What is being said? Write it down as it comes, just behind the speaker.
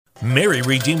Mary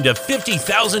redeemed a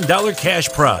 $50,000 cash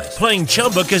prize playing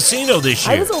Chumba Casino this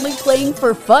year. I was only playing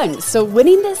for fun, so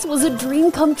winning this was a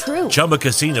dream come true. Chumba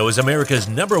Casino is America's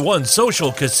 #1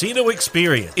 social casino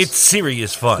experience. It's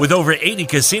serious fun. With over 80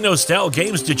 casino-style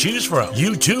games to choose from,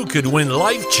 you too could win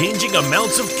life-changing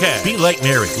amounts of cash. Be like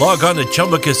Mary. Log on to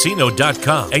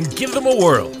ChumbaCasino.com and give them a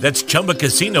whirl. That's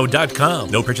ChumbaCasino.com.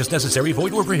 No purchase necessary.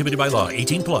 Void or prohibited by law.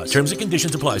 18+. Terms and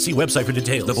conditions apply. See website for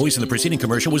details. The voice in the preceding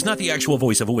commercial was not the actual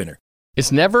voice of a winner. It's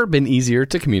never been easier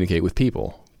to communicate with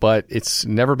people, but it's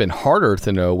never been harder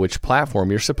to know which platform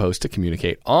you're supposed to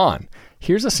communicate on.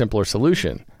 Here's a simpler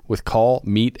solution. With call,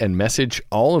 meet, and message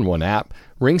all in one app,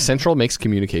 RingCentral makes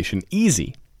communication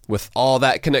easy. With all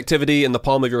that connectivity in the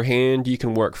palm of your hand, you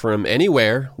can work from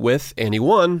anywhere with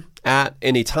anyone at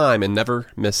any time and never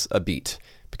miss a beat.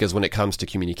 Because when it comes to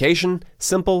communication,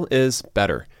 simple is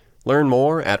better. Learn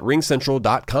more at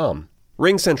ringcentral.com.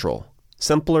 RingCentral.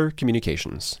 Simpler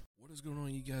communications. What is going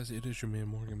on, you guys? It is your man,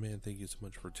 Morgan Man. Thank you so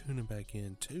much for tuning back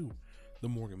in to the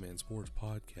Morgan Man Sports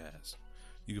Podcast.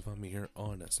 You can find me here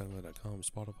on SoundCloud.com,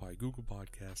 Spotify, Google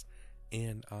Podcasts,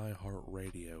 and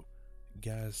iHeartRadio.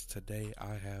 Guys, today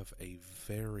I have a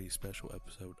very special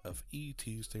episode of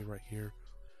E-Tuesday right here.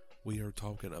 We are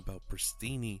talking about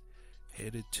Prestinni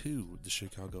headed to the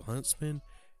Chicago Huntsmen,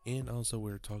 and also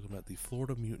we're talking about the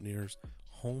Florida Mutineers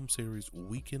home series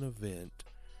weekend event.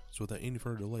 So without any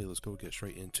further delay, let's go get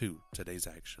straight into today's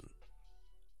action.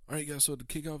 Alright guys, so to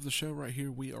kick off the show right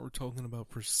here, we are talking about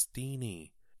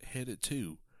Prestinni headed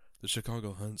to the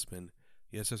Chicago Huntsmen.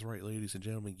 Yes, that's right, ladies and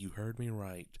gentlemen, you heard me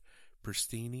right.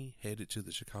 Prestinni headed to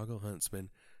the Chicago Huntsmen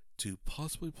to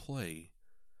possibly play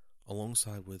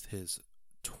alongside with his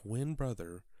twin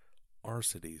brother,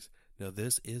 Arcides. Now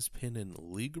this is pending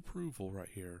league approval right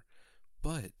here,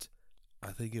 but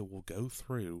I think it will go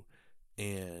through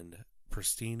and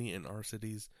Prestinni and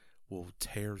Arcides will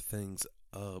tear things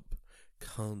up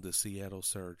come the Seattle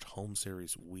Surge home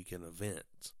series weekend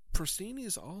event. Prestinni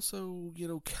is also,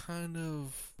 kind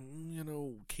of,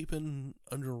 keeping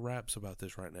under wraps about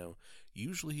this right now.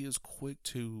 Usually he is quick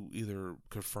to either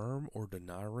confirm or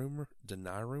deny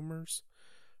rumors.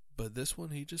 But this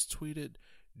one he just tweeted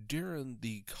during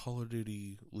the Call of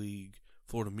Duty League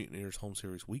Florida Mutineers home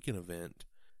series weekend event.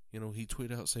 He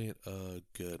tweeted out saying,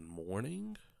 good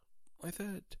morning, like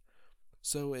that.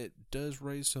 So it does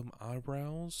raise some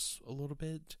eyebrows a little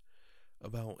bit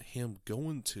about him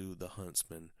going to the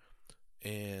Huntsmen.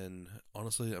 And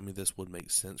honestly, this would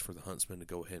make sense for the Huntsmen to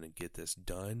go ahead and get this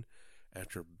done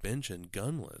after benching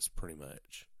Gunless pretty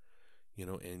much.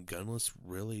 And Gunless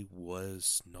really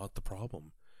was not the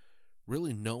problem.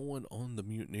 Really no one on the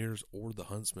Mutineers or the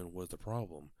Huntsmen was the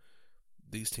problem.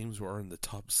 These teams were in the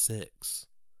top 6.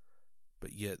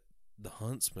 But yet the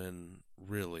Huntsmen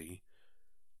really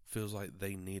feels like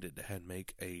they needed to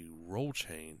make a role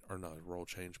change, or not a role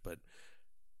change, but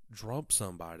drop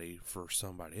somebody for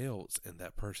somebody else, and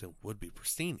that person would be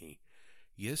Prestinni.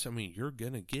 Yes, you're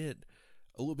going to get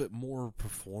a little bit more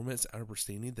performance out of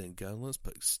Prestinni than Gunless,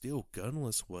 but still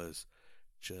Gunless was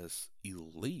just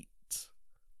elite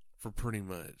for pretty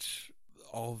much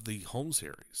all of the home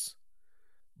series.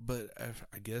 But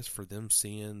I guess for them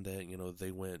seeing that,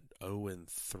 they went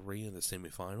 0-3 in the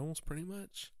semifinals pretty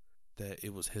much, that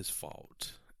it was his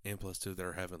fault. And plus, too,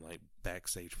 they're having,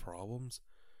 backstage problems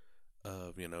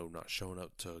of, not showing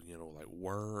up to,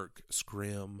 work,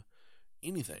 scrim,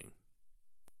 anything.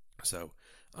 So,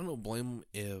 I don't blame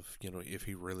him if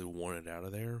he really wanted out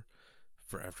of there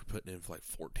after putting in for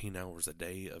 14 hours a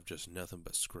day of just nothing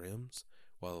but scrims,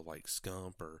 while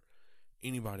Scump or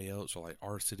anybody else or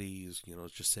Arcides,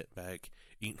 just sit back,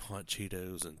 eating hot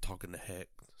Cheetos and talking to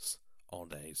Hex all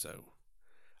day. So,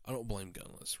 I don't blame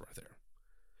Gunless right there.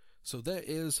 So that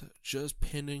is just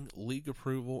pending league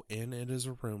approval, and it is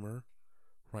a rumor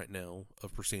right now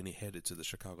of Prestinni headed to the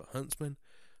Chicago Huntsmen.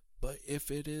 But if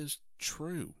it is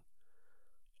true,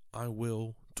 I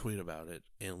will tweet about it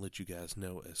and let you guys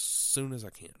know as soon as I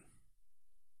can.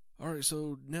 Alright,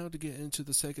 so now to get into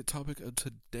the second topic of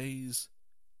today's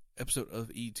episode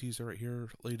of ETs right here,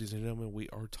 ladies and gentlemen, we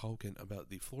are talking about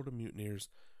the Florida Mutineers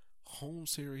home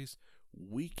series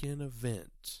weekend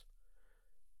event.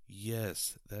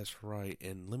 Yes, that's right,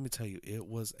 and let me tell you, it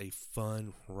was a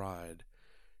fun ride.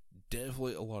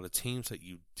 Definitely a lot of teams that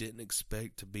you didn't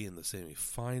expect to be in the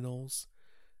semifinals.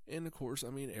 And of course,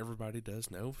 everybody does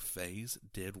know FaZe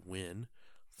did win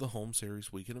the home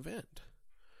series weekend event.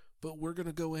 But we're going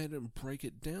to go ahead and break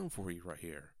it down for you right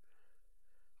here.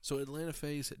 So Atlanta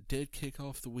FaZe did kick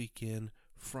off the weekend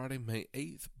Friday, May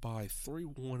 8th by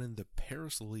 3-1 in the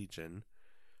Paris Legion,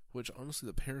 which honestly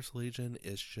the Paris Legion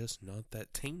is just not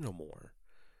that team no more.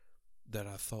 that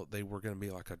I thought they were going to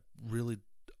be like a really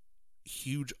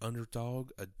huge underdog,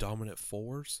 a dominant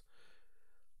force.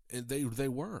 And they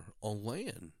were on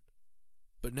land.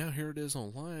 But now here it is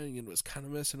online, and it's kind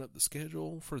of messing up the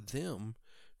schedule for them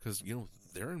because,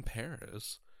 they're in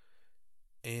Paris.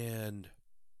 And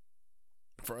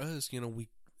for us,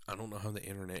 I don't know how the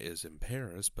internet is in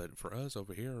Paris, but for us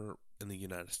over here in the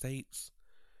United States,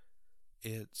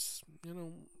 it's,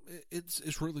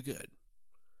 it's really good.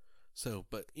 So,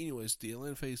 but anyways, the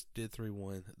Atlanta Phase did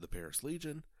 3-1 the Paris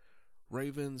Legion.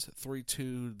 Ravens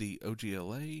 3-2 the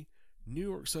OGLA. New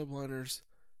York Subliners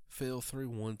fell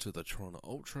 3-1 to the Toronto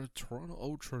Ultra. Toronto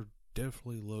Ultra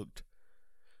definitely looked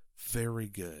very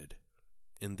good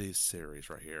in this series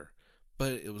right here.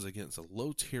 But it was against a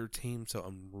low-tier team, so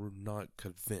I'm not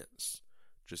convinced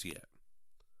just yet.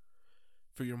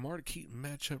 For your marquee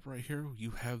matchup right here,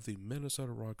 you have the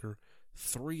Minnesota Rocker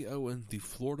 3-0 the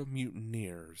Florida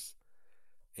Mutineers.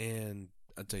 And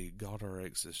I tell you,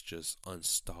 GodRx is just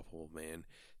unstoppable, man.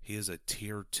 He is a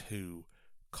Tier 2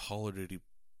 Call of Duty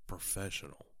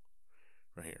professional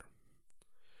right here.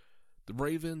 The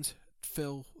Ravens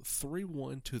fell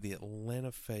 3-1 to the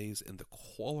Atlanta Phase in the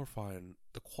qualifying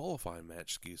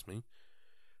match,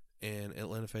 and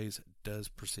Atlanta Phase does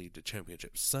proceed to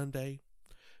Championship Sunday.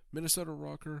 Minnesota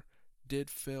Rocker did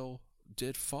fall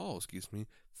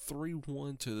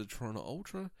 3-1 to the Toronto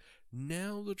Ultra.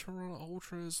 Now the Toronto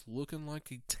Ultra is looking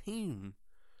like a team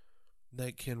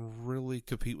that can really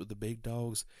compete with the big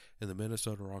dogs, and the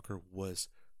Minnesota Rocker was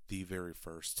the very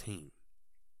first team.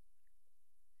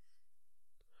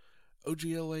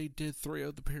 OGLA did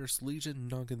 3-0 the Paris Legion,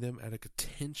 knocking them out of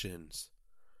contentions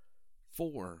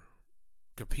for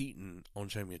competing on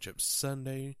Championship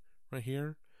Sunday right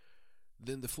here.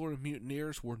 Then the Florida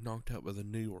Mutineers were knocked out by the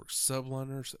New York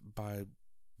Subliners by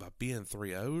being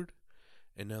 3-0'd.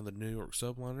 And now the New York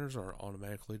Subliners are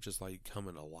automatically just like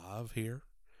coming alive here,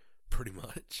 pretty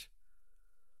much.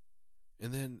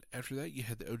 And then after that, you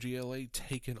had the OGLA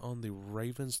taking on the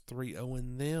Ravens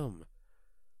 3-0 them.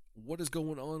 What is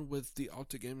going on with the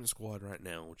Optic Gaming squad right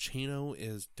now? Chino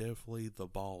is definitely the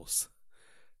boss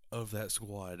of that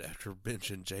squad after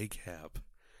benching J-Cap.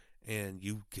 And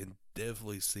you can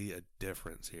definitely see a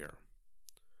difference here.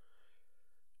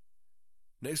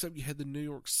 Next up, you had the New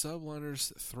York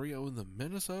Subliners 3-0 the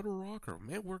Minnesota Rocker.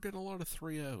 Man, we're getting a lot of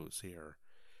 3-0s here.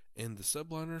 And the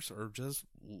Subliners are just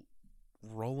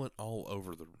rolling all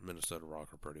over the Minnesota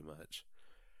Rocker pretty much.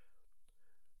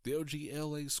 The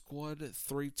OGLA squad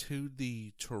 3-2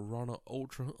 the Toronto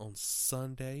Ultra on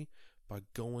Sunday by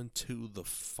going to the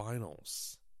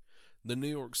finals. The New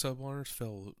York Subliners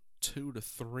fell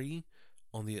 2-3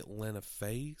 on the Atlanta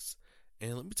Phase.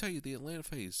 And let me tell you, the Atlanta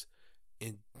Phase,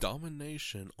 in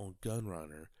domination on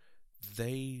Gunrunner,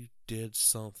 they did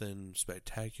something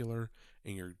spectacular,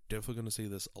 and you're definitely going to see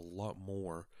this a lot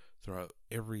more throughout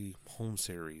every home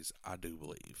series, I do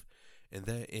believe. And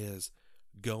that is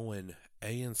going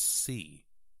A and C.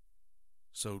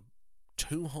 So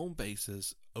 2 home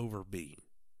bases over B.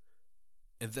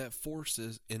 And that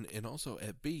forces, and also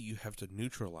at B, you have to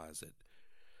neutralize it.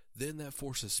 Then that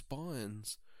forces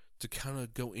spawns to kind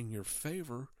of go in your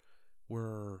favor,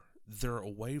 where they're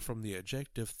away from the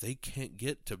objective. They can't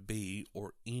get to B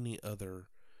or any other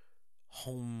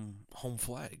home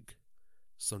flag.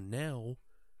 So now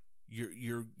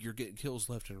you're getting kills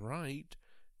left and right,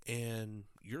 and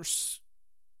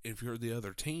if you're the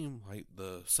other team, like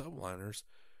the Subliners,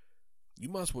 you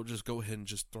might as well just go ahead and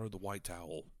just throw the white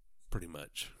towel, pretty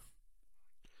much.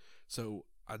 So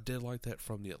I did like that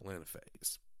from the Atlanta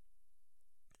Phase.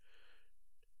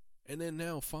 And then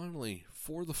now, finally,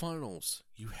 for the finals,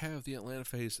 you have the Atlanta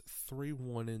Phase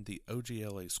 3-1 in the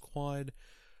OGLA squad.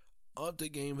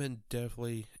 Optic Gaming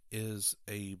definitely is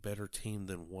a better team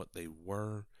than what they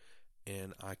were,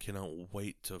 and I cannot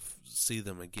wait to see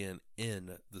them again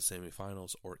in the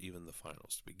semifinals or even the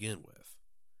finals to begin with.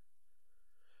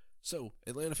 So,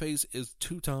 Atlanta Phase is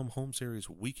 2-time home series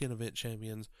weekend event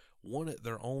champions, won at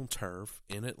their own turf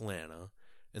in Atlanta,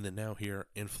 and then now here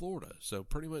in Florida. So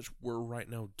pretty much we're right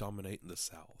now dominating the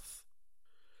South.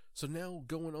 So now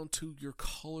going on to your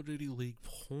Call of Duty League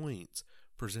points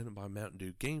presented by Mountain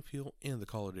Dew Game Fuel and the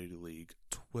Call of Duty League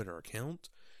Twitter account.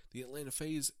 The Atlanta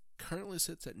Phase currently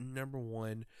sits at number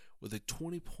 1 with a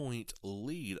 20-point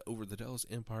lead over the Dallas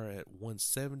Empire at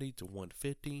 170 to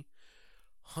 150.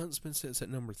 Huntsmen sits at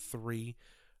number 3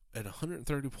 at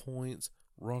 130 points.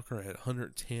 Rocker at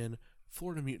 110.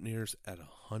 Florida Mutineers at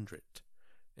 100.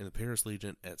 And the Paris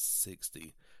Legion at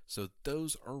 60. So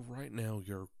those are right now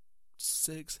your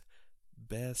 6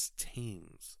 best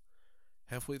teams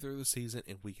halfway through the season,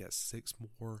 and we got 6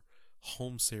 more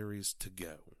home series to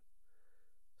go.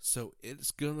 So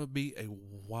it's going to be a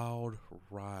wild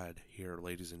ride here,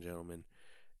 ladies and gentlemen.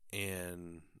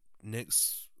 And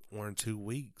we're in 2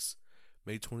 weeks,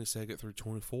 May 22nd through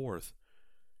 24th.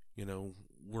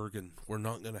 We're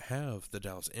not going to have the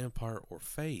Dallas Empire or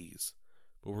FaZe,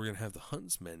 but we're going to have the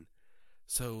Huntsmen.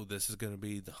 So this is going to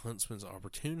be the Huntsmen's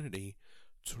opportunity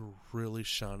to really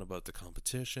shine above the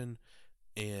competition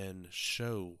and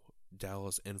show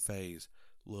Dallas and FaZe,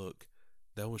 look,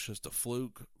 that was just a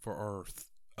fluke for our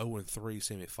 0-3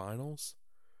 semifinals.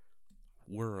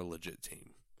 We're a legit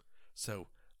team. So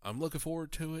I'm looking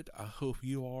forward to it. I hope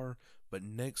you are. But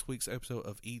next week's episode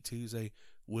of E-Tuesday,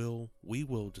 we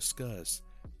will discuss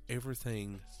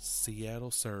everything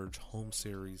Seattle Surge home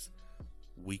series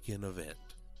weekend event.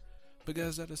 But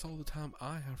guys, that is all the time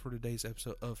I have for today's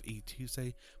episode of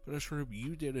E-Tuesday. But I sure hope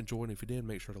you did enjoy, and if you did,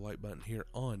 make sure to like button here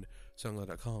on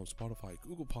SoundCloud.com, Spotify,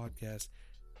 Google Podcasts,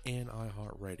 and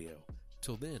iHeartRadio.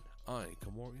 Till then, I,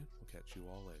 Come Morgan, will catch you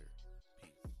all later.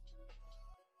 Peace.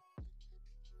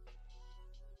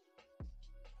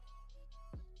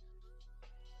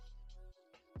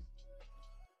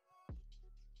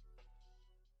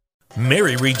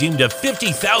 Mary redeemed a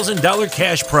 $50,000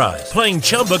 cash prize playing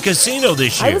Chumba Casino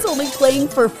this year. I was only playing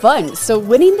for fun, so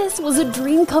winning this was a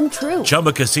dream come true.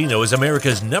 Chumba Casino is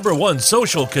America's #1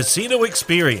 social casino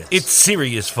experience. It's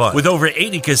serious fun. With over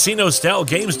 80 casino-style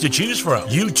games to choose from,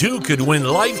 you too could win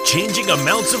life-changing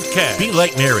amounts of cash. Be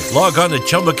like Mary. Log on to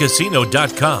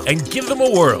ChumbaCasino.com and give them a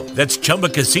whirl. That's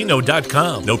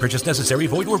ChumbaCasino.com. No purchase necessary.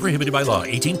 Void or prohibited by law.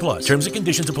 18 plus. Terms and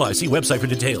conditions apply. See website for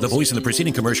details. The voice in the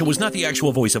preceding commercial was not the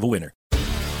actual voice of a winner.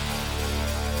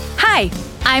 Hi,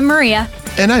 I'm Maria.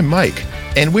 And I'm Mike.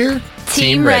 And we're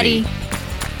Team Ready.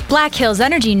 Black Hills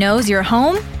Energy knows your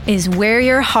home is where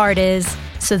your heart is,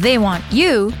 so they want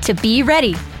you to be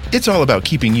ready. It's all about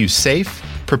keeping you safe,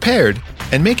 prepared,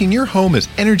 and making your home as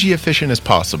energy efficient as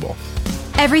possible.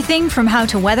 Everything from how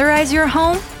to weatherize your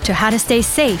home to how to stay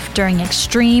safe during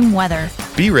extreme weather.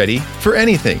 Be ready for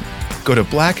anything. Go to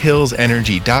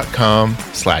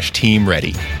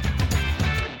blackhillsenergy.com/teamready.